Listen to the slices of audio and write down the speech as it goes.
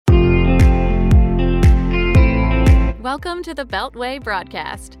Welcome to the Beltway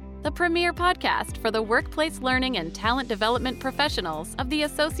Broadcast, the premier podcast for the workplace learning and talent development professionals of the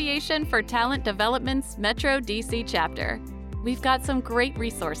Association for Talent Development's Metro DC chapter. We've got some great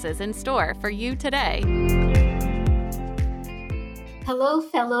resources in store for you today. Hello,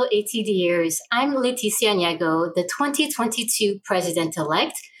 fellow ATDers. I'm Leticia Nyago, the 2022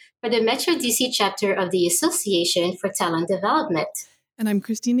 President-elect for the Metro DC chapter of the Association for Talent Development. And I'm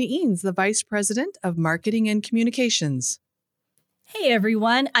Christina Eanes, the Vice President of Marketing and Communications. Hey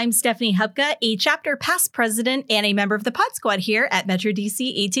everyone, I'm Stephanie Hupka, a chapter past president and a member of the Pod Squad here at Metro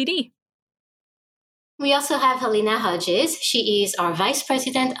DC ATD. We also have Helena Hodges. She is our Vice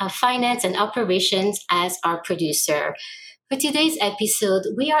President of Finance and Operations as our producer. For today's episode,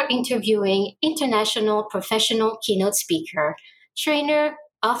 we are interviewing international professional keynote speaker, trainer,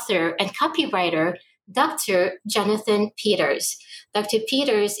 author, and copywriter, Dr. Jonathan Peters. Dr.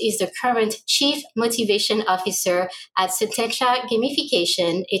 Peters is the current Chief Motivation Officer at Sententia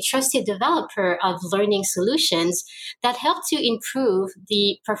Gamification, a trusted developer of learning solutions that help to improve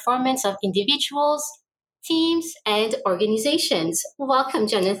the performance of individuals, teams, and organizations. Welcome,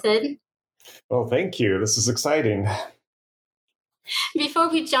 Jonathan. Well, thank you. This is exciting. Before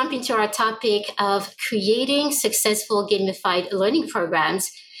we jump into our topic of creating successful gamified learning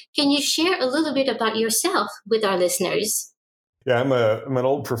programs, can you share a little bit about yourself with our listeners? Yeah, I'm an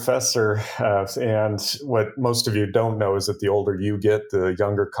old professor, and what most of you don't know is that the older you get, the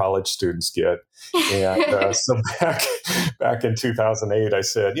younger college students get. And so back in 2008, I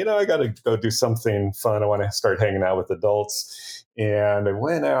said, I got to go do something fun. I want to start hanging out with adults. And I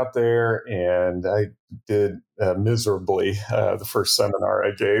went out there and I did miserably the first seminar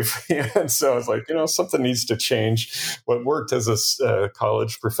I gave. And so I was like, something needs to change. What worked as a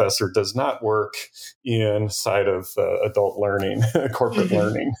college professor does not work inside of adult learning, corporate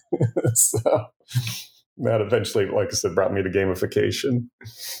learning. So that eventually, like I said, brought me to gamification.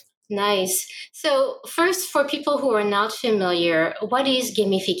 Nice. So first, for people who are not familiar, what is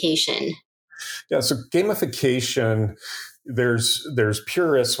gamification? Yeah, so gamification, there's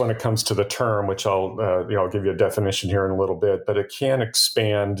purists when it comes to the term, which I'll give you a definition here in a little bit, but it can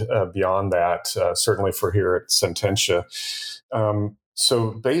expand beyond that, certainly for here at Sententia.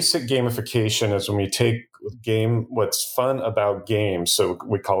 So basic gamification is when we take what's fun about games, so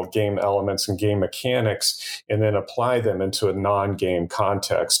we call it game elements and game mechanics, and then apply them into a non-game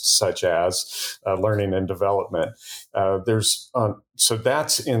context, such as learning and development. So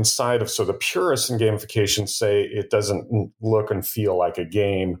that's inside of, so the purists in gamification say it doesn't look and feel like a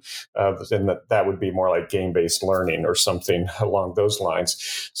game, and that would be more like game-based learning or something along those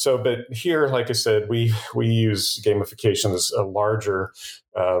lines. So, but here, like I said, we use gamification as a larger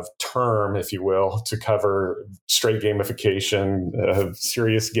term, if you will, to cover straight gamification,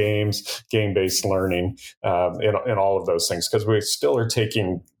 serious games, game-based learning, and all of those things, because we still are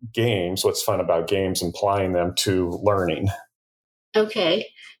taking games, what's fun about games, and applying them to learning. Okay.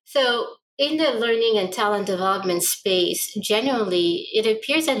 So in the learning and talent development space, generally, it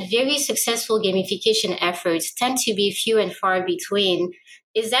appears that very successful gamification efforts tend to be few and far between.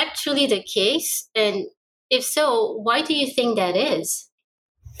 Is that truly the case? And if so, why do you think that is?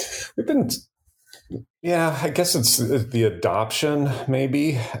 I guess it's the adoption,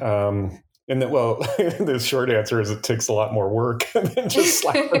 maybe. And the short answer is it takes a lot more work than just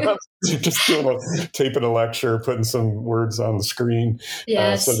slapping up, just taping a lecture, putting some words on the screen.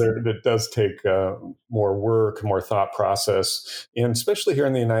 Yes. So it does take more work, more thought process. And especially here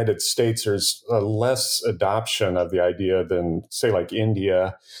in the United States, there's less adoption of the idea than, say, like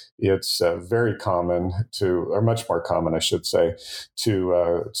India. It's very common or much more common, I should say,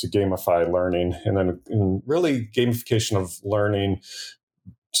 to gamify learning. And then really gamification of learning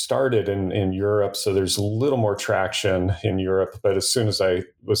started in Europe, so there's a little more traction in Europe. But as soon as I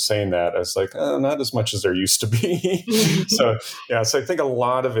was saying that, I was like, not as much as there used to be. So I think a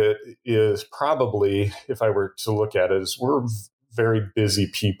lot of it is probably, if I were to look at it, is we're very busy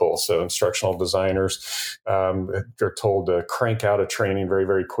people. So instructional designers are told to crank out a training very,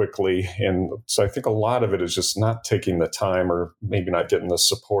 very quickly. And so I think a lot of it is just not taking the time, or maybe not getting the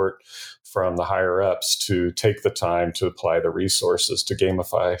support from the higher ups to take the time to apply the resources to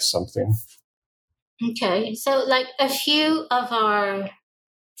gamify something. Okay. So like a few of our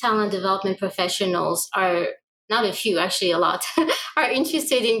talent development professionals not a few, actually a lot, are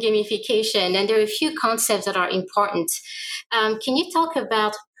interested in gamification. And there are a few concepts that are important. Can you talk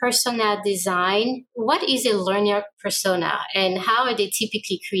about persona design? What is a learner persona and how are they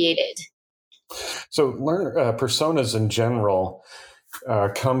typically created? So personas in general,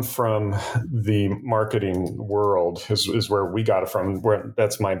 come from the marketing world is where we got it from.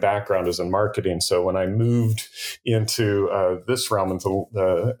 That's my background is in marketing. So when I moved into this realm, into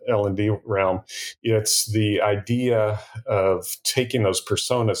the L&D realm, it's the idea of taking those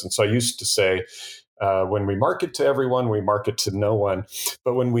personas. And so I used to say, when we market to everyone, we market to no one.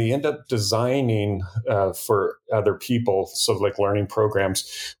 But when we end up designing for other people, so like learning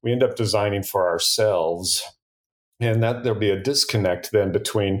programs, we end up designing for ourselves. And that there'll be a disconnect then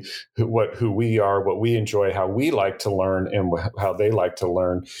between who we are, what we enjoy, how we like to learn, and how they like to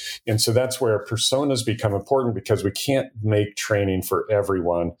learn. And so that's where personas become important, because we can't make training for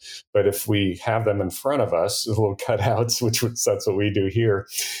everyone. But if we have them in front of us, little cutouts, that's what we do here,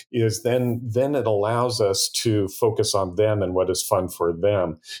 is then it allows us to focus on them and what is fun for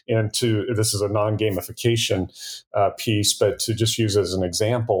them. And this is a non-gamification piece, but to just use as an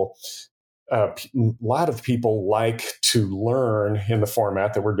example, a lot of people like to learn in the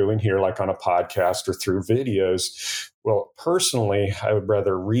format that we're doing here, like on a podcast or through videos. Well, personally, I would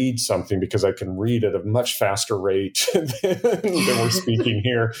rather read something because I can read at a much faster rate than we're speaking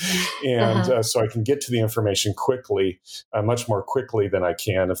here. And so I can get to the information quickly, much more quickly than I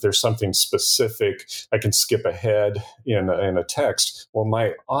can. If there's something specific, I can skip ahead in a text. Well,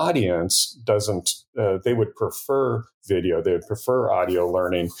 my audience doesn't, they would prefer video. They would prefer audio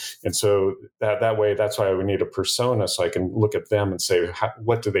learning. And so that way, that's why we need a persona, so I can look at them and say,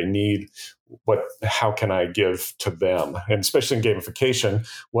 what do they need? How can I give to them? And especially in gamification,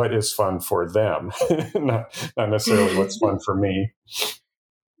 what is fun for them? not necessarily what's fun for me.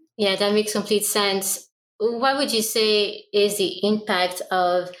 Yeah, that makes complete sense. What would you say is the impact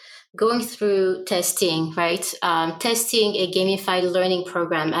of going through testing, right? Testing a gamified learning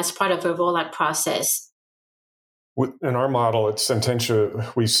program as part of a rollout process? In our model, it's intentional.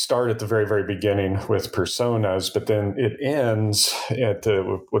 We start at the very, very beginning with personas, but then it ends at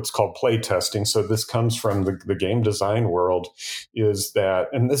what's called play testing. So this comes from the game design world, is that,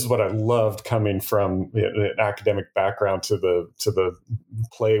 and this is what I loved coming from an academic background to the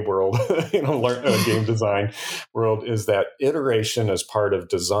play world, game design world, is that iteration is part of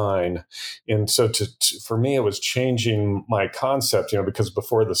design. And so for me, it was changing my concept, because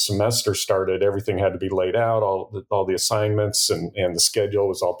before the semester started, everything had to be laid out, all the assignments and the schedule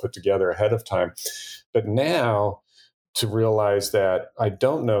was all put together ahead of time. But now to realize that I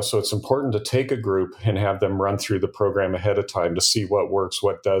don't know, so it's important to take a group and have them run through the program ahead of time to see what works,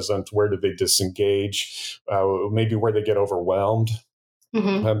 what doesn't, where do they disengage, maybe where they get overwhelmed.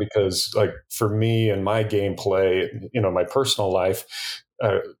 Mm-hmm. Because like for me and my gameplay, my personal life,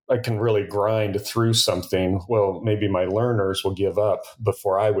 I can really grind through something. Well, maybe my learners will give up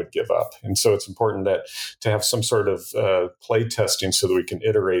before I would give up. And so it's important to have some sort of play testing so that we can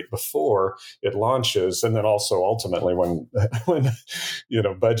iterate before it launches. And then also ultimately when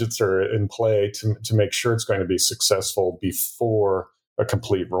budgets are in play to make sure it's going to be successful before a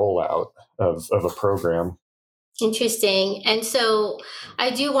complete rollout of a program. Interesting. And so I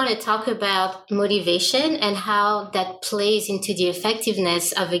do want to talk about motivation and how that plays into the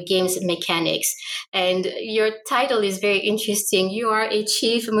effectiveness of a game's mechanics. And your title is very interesting. You are a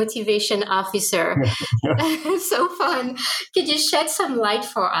Chief Motivation Officer. So fun. Could you shed some light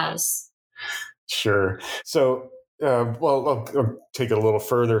for us? Sure. So I'll take it a little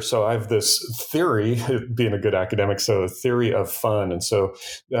further. So I have this theory, being a good academic, so a theory of fun. And so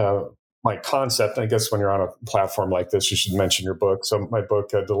my concept, I guess when you're on a platform like this, you should mention your book. So my book,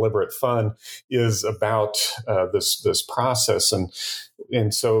 Deliberate Fun, is about this process.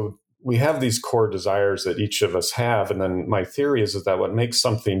 And so we have these core desires that each of us have. And then my theory is that what makes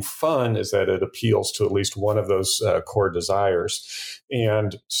something fun is that it appeals to at least one of those core desires.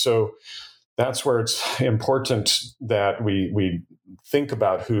 And so that's where it's important that we think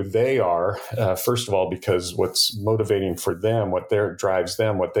about who they are, first of all, because what's motivating for them, what drives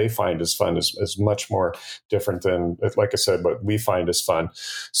them, what they find is fun is much more different than, like I said, what we find is fun.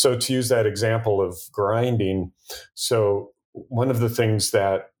 So to use that example of grinding, so one of the things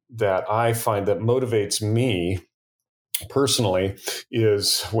that I find that motivates me personally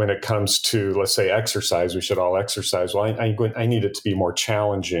is when it comes to, let's say, exercise. We should all exercise. Well, I need it to be more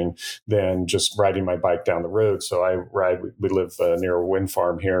challenging than just riding my bike down the road. So we live near a wind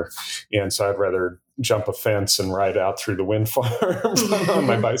farm here. And so I'd rather jump a fence and ride out through the wind farms on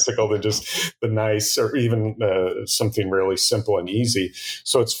my bicycle than just the nice, or even something really simple and easy.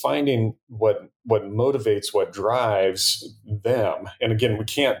 So it's finding what motivates, what drives them. And again, we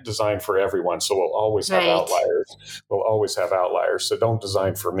can't design for everyone. So we'll always have outliers. So don't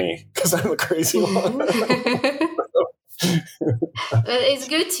design for me because I'm the crazy one. It's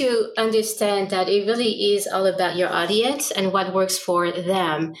good to understand that it really is all about your audience and what works for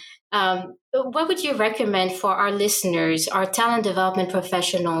them. What would you recommend for our listeners, our talent development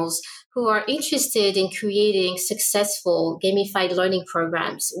professionals who are interested in creating successful gamified learning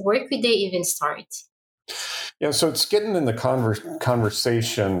programs? Where could they even start? Yeah, so it's getting in the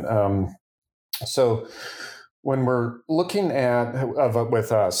conversation. So when we're looking at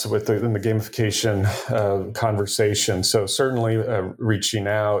with us in the gamification conversation, so certainly reaching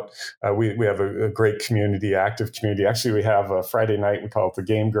out, we have a great community, active community. Actually, we have a Friday night, we call it the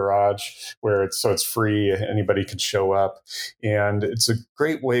Game Garage, where it's free, anybody can show up, and it's a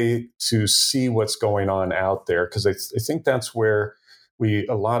great way to see what's going on out there, because I think that's where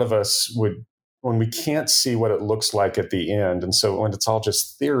a lot of us would, when we can't see what it looks like at the end. And so when it's all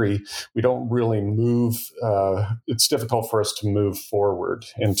just theory, we don't really move. It's difficult for us to move forward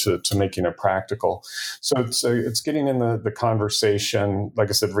into making it practical. So it's getting in the conversation. Like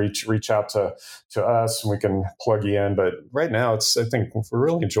I said, reach out to us and we can plug you in. But right now, I think we're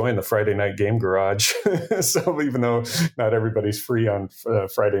really enjoying the Friday night Game Garage. So even though not everybody's free on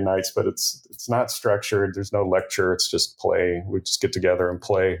Friday nights, but it's not structured. There's no lecture. It's just play. We just get together and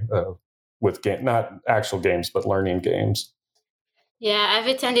play with not actual games, but learning games. Yeah, I've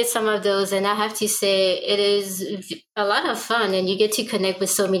attended some of those, and I have to say it is a lot of fun, and you get to connect with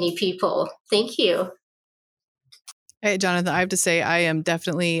so many people. Thank you. Hey, Jonathan, I have to say I am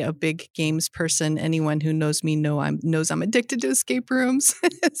definitely a big games person. Anyone who knows me knows I'm addicted to escape rooms.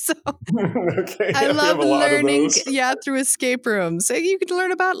 So okay. I love learning through escape rooms. So you can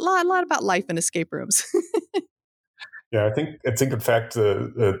learn a lot about life in escape rooms. Yeah, I think in fact,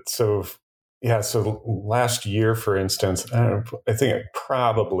 so last year, for instance, I think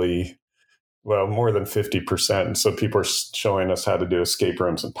probably, more than 50%. So people are showing us how to do escape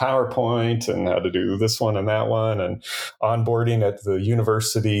rooms in PowerPoint and how to do this one and that one, and onboarding at the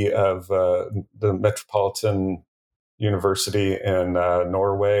University of the Metropolitan University in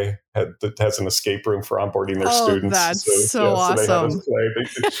Norway that has an escape room for onboarding their students. That's so awesome. So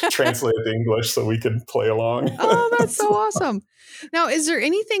they translate it to English so we could play along. Oh, that's so awesome. Now, is there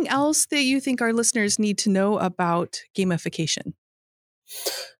anything else that you think our listeners need to know about gamification?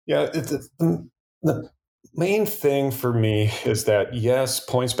 Yeah, the main thing for me is that, yes,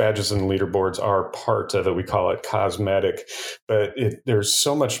 points, badges, and leaderboards are part of it. We call it cosmetic, but there's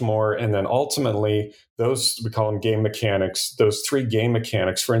so much more. And then ultimately, we call them game mechanics. Those 3 game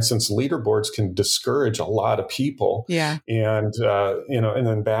mechanics, for instance, leaderboards can discourage a lot of people. Yeah. And, and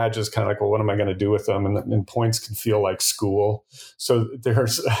then badges kind of like, well, what am I going to do with them? And points can feel like school. So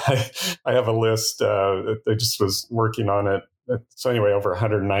I have a list. I just was working on it. So anyway, over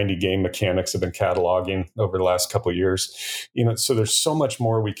 190 game mechanics have been cataloging over the last couple of years. So there's so much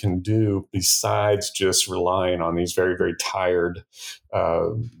more we can do besides just relying on these very, very tired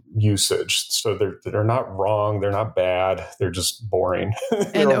usage. So they're not wrong. They're not bad. They're just boring.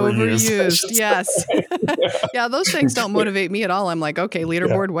 And overused. Yes. Yeah, those things don't motivate me at all. I'm like, okay,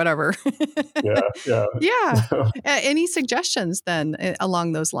 leaderboard, whatever. Yeah. Any suggestions then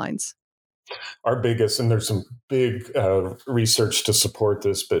along those lines? Our biggest, and there's some big research to support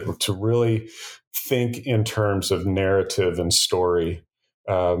this, but to really think in terms of narrative and story.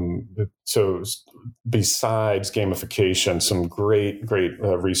 So besides gamification, some great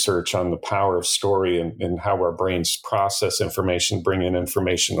research on the power of story and how our brains process information, bring in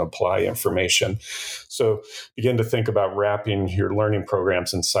information, apply information. So begin to think about wrapping your learning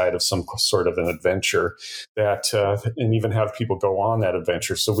programs inside of some sort of an adventure and even have people go on that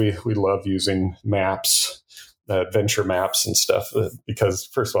adventure. So we love using maps, adventure maps and stuff, because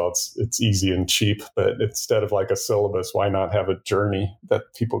first of all, it's easy and cheap, but instead of like a syllabus, why not have a journey that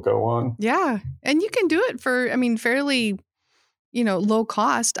people go on? Yeah. And you can do it for, fairly, low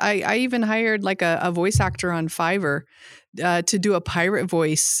cost. I even hired like a voice actor on Fiverr to do a pirate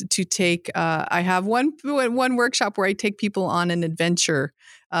voice to take, I have one workshop where I take people on an adventure.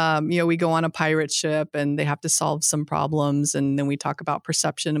 We go on a pirate ship and they have to solve some problems. And then we talk about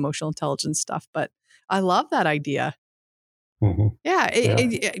perception, emotional intelligence stuff. But I love that idea. Mm-hmm. Yeah.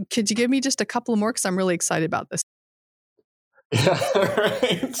 Could you give me just a couple more? Because I'm really excited about this. Yeah.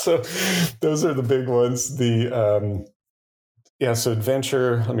 Right. So those are the big ones. So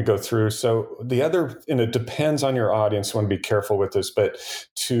adventure, let me go through. So the other, and it depends on your audience, you want to be careful with this, but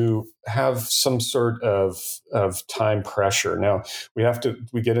to have some sort of time pressure. Now we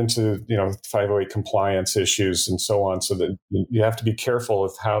get into, 508 compliance issues and so on, so that you have to be careful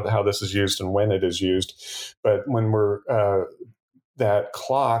with how this is used and when it is used. But when we're that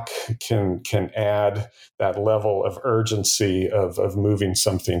clock can add that level of urgency of moving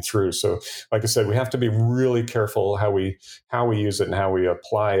something through. So, like I said, we have to be really careful how we use it and how we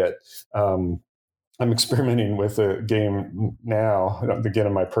apply it. I'm experimenting with a game now, again,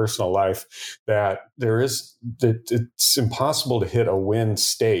 in my personal life, that it's impossible to hit a win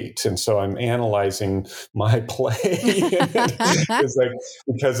state. And so I'm analyzing my play. It's like,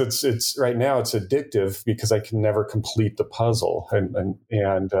 because it's right now it's addictive because I can never complete the puzzle.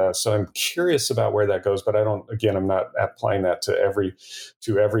 And so I'm curious about where that goes, but I'm not applying that to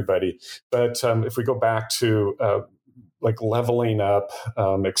everybody. But if we go back to, like leveling up,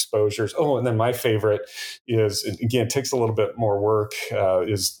 exposures. Oh, and then my favorite is, again, it takes a little bit more work,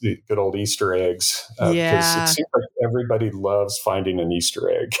 is the good old Easter eggs. Because it seems like everybody loves finding an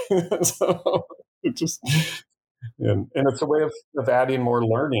Easter egg. So it just, and it's a way of adding more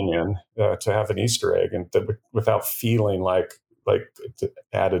learning in, to have an Easter egg, and without feeling like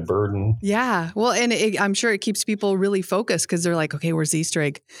added burden. Yeah. Well, and I'm sure it keeps people really focused because they're like, okay, where's the Easter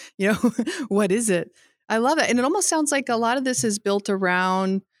egg? What is it? I love it. And it almost sounds like a lot of this is built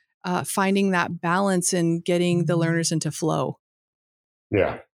around finding that balance and getting the learners into flow.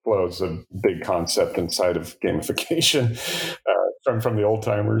 Yeah. Flow is a big concept inside of gamification, from the old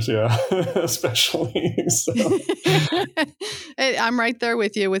timers. Yeah. Especially. So. I'm right there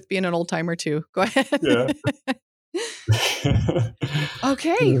with you with being an old timer too. Go ahead. Yeah.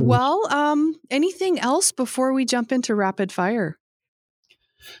 Okay. Well, anything else before we jump into rapid fire?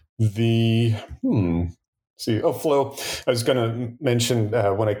 Flow. I was going to mention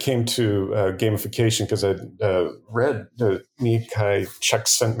when I came to gamification, because I read Mihaly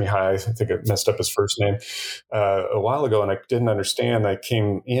Csikszentmihalyi, I think I messed up his first name, a while ago, and I didn't understand. I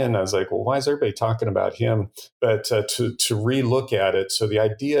came in, I was like, well, why is everybody talking about him? But to relook at it. So the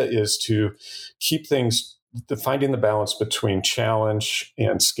idea is to keep things, finding the balance between challenge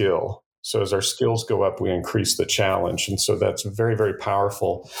and skill. So as our skills go up, we increase the challenge. And so that's very, very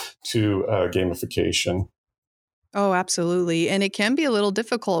powerful to gamification. Oh, absolutely. And it can be a little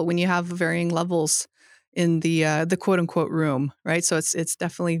difficult when you have varying levels in the quote unquote room, right? So it's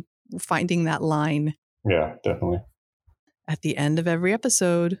definitely finding that line. Yeah, definitely. At the end of every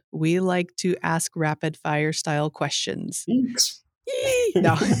episode, we like to ask rapid fire style questions. Thanks.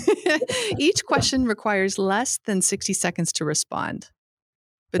 No. Each question requires less than 60 seconds to respond.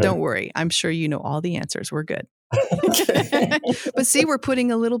 But don't worry, I'm sure you know all the answers. We're good. Okay. But see, we're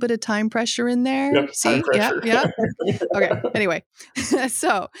putting a little bit of time pressure in there. Yep, see? Yeah. Okay. Anyway,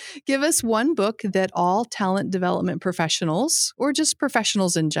 so give us one book that all talent development professionals, or just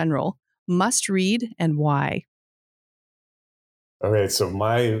professionals in general, must read, and why. Okay. So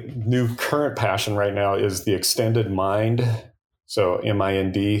my new current passion right now is The Extended Mind. So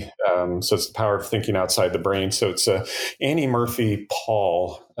MIND. So it's the power of thinking outside the brain. So it's Annie Murphy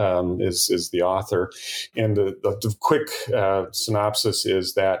Paul is the author. And the quick synopsis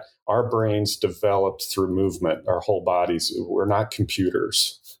is that our brains developed through movement, our whole bodies. We're not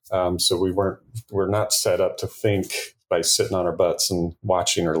computers. So we're not set up to think by sitting on our butts and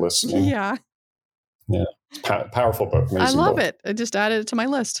watching or listening. Yeah. Yeah. Powerful book. Amazing I love book. it. I just added it to my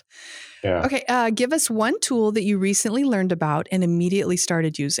list. Yeah. Okay. Give us one tool that you recently learned about and immediately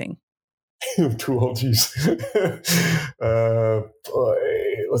started using. Tool, geez.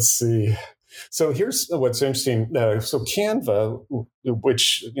 Let's see. So here's what's interesting. So Canva,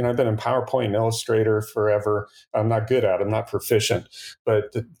 which, I've been in PowerPoint and Illustrator forever. I'm not good at it. I'm not proficient.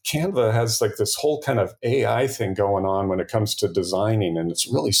 But Canva has like this whole kind of AI thing going on when it comes to designing. And it's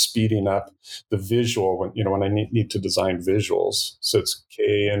really speeding up the visual when I need to design visuals. So it's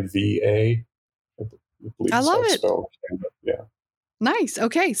Canva. I love it. Canva. Yeah. Nice.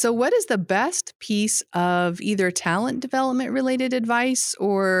 Okay. So what is the best piece of either talent development related advice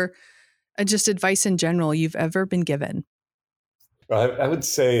or just advice in general you've ever been given? I would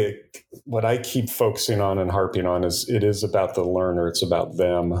say what I keep focusing on and harping on is it is about the learner. It's about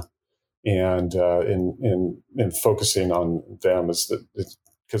them. And in focusing on them is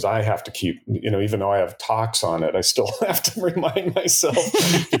because I have to keep, even though I have talks on it, I still have to remind myself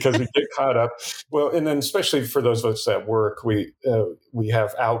because we get caught up. Well, and then especially for those of us at work, we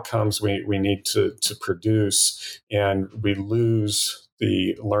have outcomes we need to produce, and we lose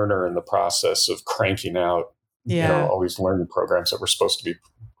the learner in the process of cranking out, all these learning programs that we're supposed to be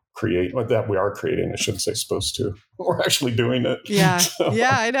that we are creating. I shouldn't say supposed to. We're actually doing it. Yeah. So,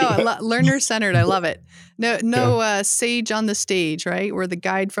 yeah, I know. Learner-centered. I love it. No sage on the stage, right? Or the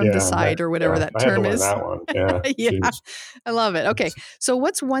guide from the side or whatever that term is. That one. Yeah. Yeah. I love it. Okay. So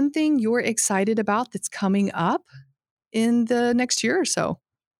what's one thing you're excited about that's coming up in the next year or so?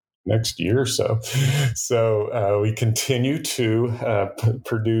 next year or so. So we continue to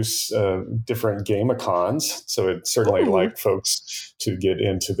produce different Gamicons. So I'd certainly like folks to get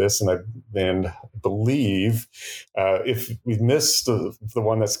into this. And I believe if we missed the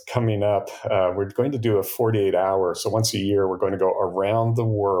one that's coming up, we're going to do a 48-hour. So once a year, we're going to go around the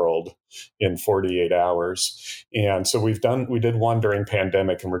world in 48 hours. And so we did one during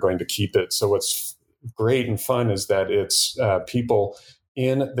pandemic, and we're going to keep it. So what's great and fun is that it's people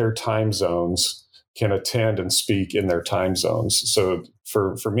in their time zones can attend and speak in their time zones. So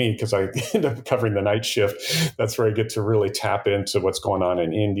for me, because I end up covering the night shift, that's where I get to really tap into what's going on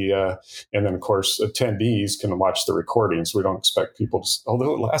in India. And then, of course, attendees can watch the recordings. We don't expect people to,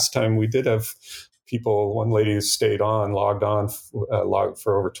 although last time we did have people, one lady logged on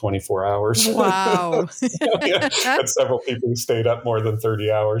for over 24 hours. Wow. Had several people who stayed up more than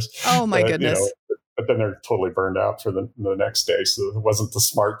 30 hours. Oh, my goodness. But then they're totally burned out for the next day. So it wasn't the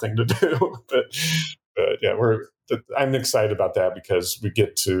smart thing to do. But yeah, I'm excited about that because we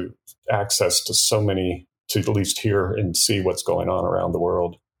get to access to so many to at least hear and see what's going on around the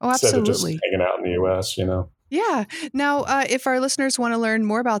world. Oh, absolutely. Instead of just hanging out in the U.S., Yeah. Now, if our listeners want to learn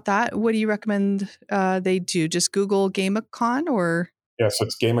more about that, what do you recommend they do? Just Google Gamicon or? Yeah, so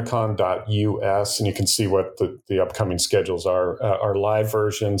it's gamicon.us, and you can see what the upcoming schedules are. Our live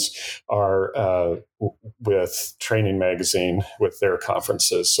versions are with Training Magazine with their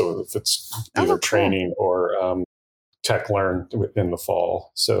conferences. So if it's either training or Tech Learn in the fall.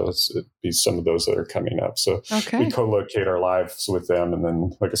 So it'd be some of those that are coming up. So we co-locate our lives with them. And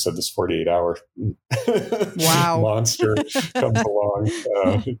then, like I said, this 48-hour monster comes along.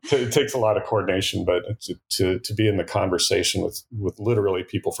 It takes a lot of coordination, but to be in the conversation with literally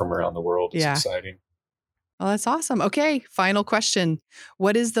people from around the world is exciting. Well, that's awesome. Okay, final question.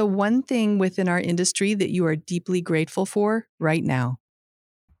 What is the one thing within our industry that you are deeply grateful for right now?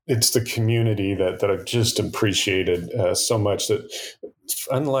 It's the community that I've just appreciated so much, that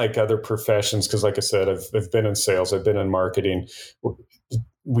unlike other professions, because like I said, I've been in sales, I've been in marketing,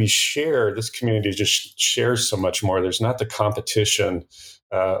 we share, this community just shares so much more. There's not the competition,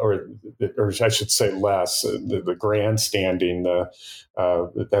 or I should say less, the grandstanding,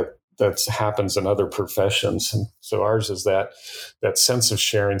 that happens in other professions. And so ours is that sense of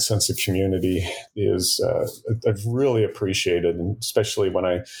sharing, sense of community is, I've really appreciated. And especially when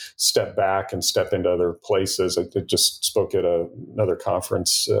I step back and step into other places. I just spoke at another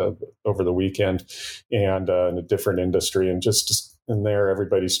conference over the weekend and in a different industry, and just in there,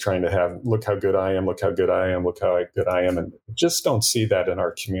 everybody's trying to look how good I am, look how good I am, look how good I am. And just don't see that in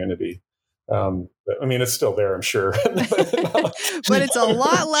our community. I mean, it's still there, I'm sure. But it's a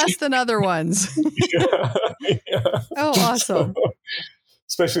lot less than other ones. Oh, awesome. So,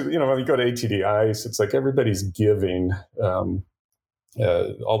 especially, when you go to ATD ICE, it's like everybody's giving, all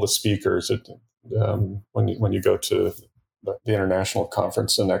the speakers when you go to the International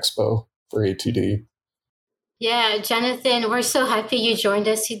Conference and Expo for ATD. Yeah, Jonathan, we're so happy you joined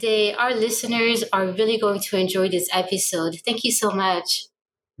us today. Our listeners are really going to enjoy this episode. Thank you so much.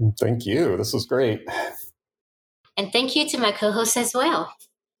 Thank you. This was great. And thank you to my co-host as well.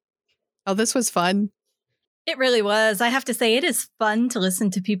 Oh, this was fun. It really was. I have to say, it is fun to listen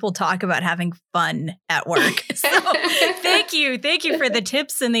to people talk about having fun at work. So thank you. Thank you for the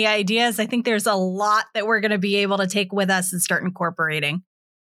tips and the ideas. I think there's a lot that we're going to be able to take with us and start incorporating.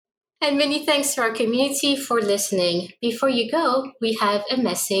 And many thanks to our community for listening. Before you go, we have a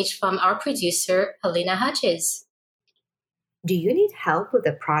message from our producer, Helena Hodges. Do you need help with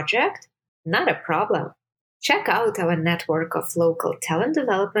a project? Not a problem. Check out our network of local talent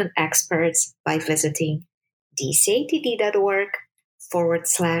development experts by visiting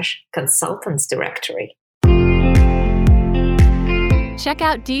dcatd.org/consultants directory. Check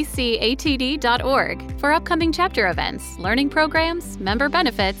out dcatd.org for upcoming chapter events, learning programs, member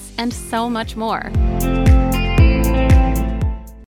benefits, and so much more.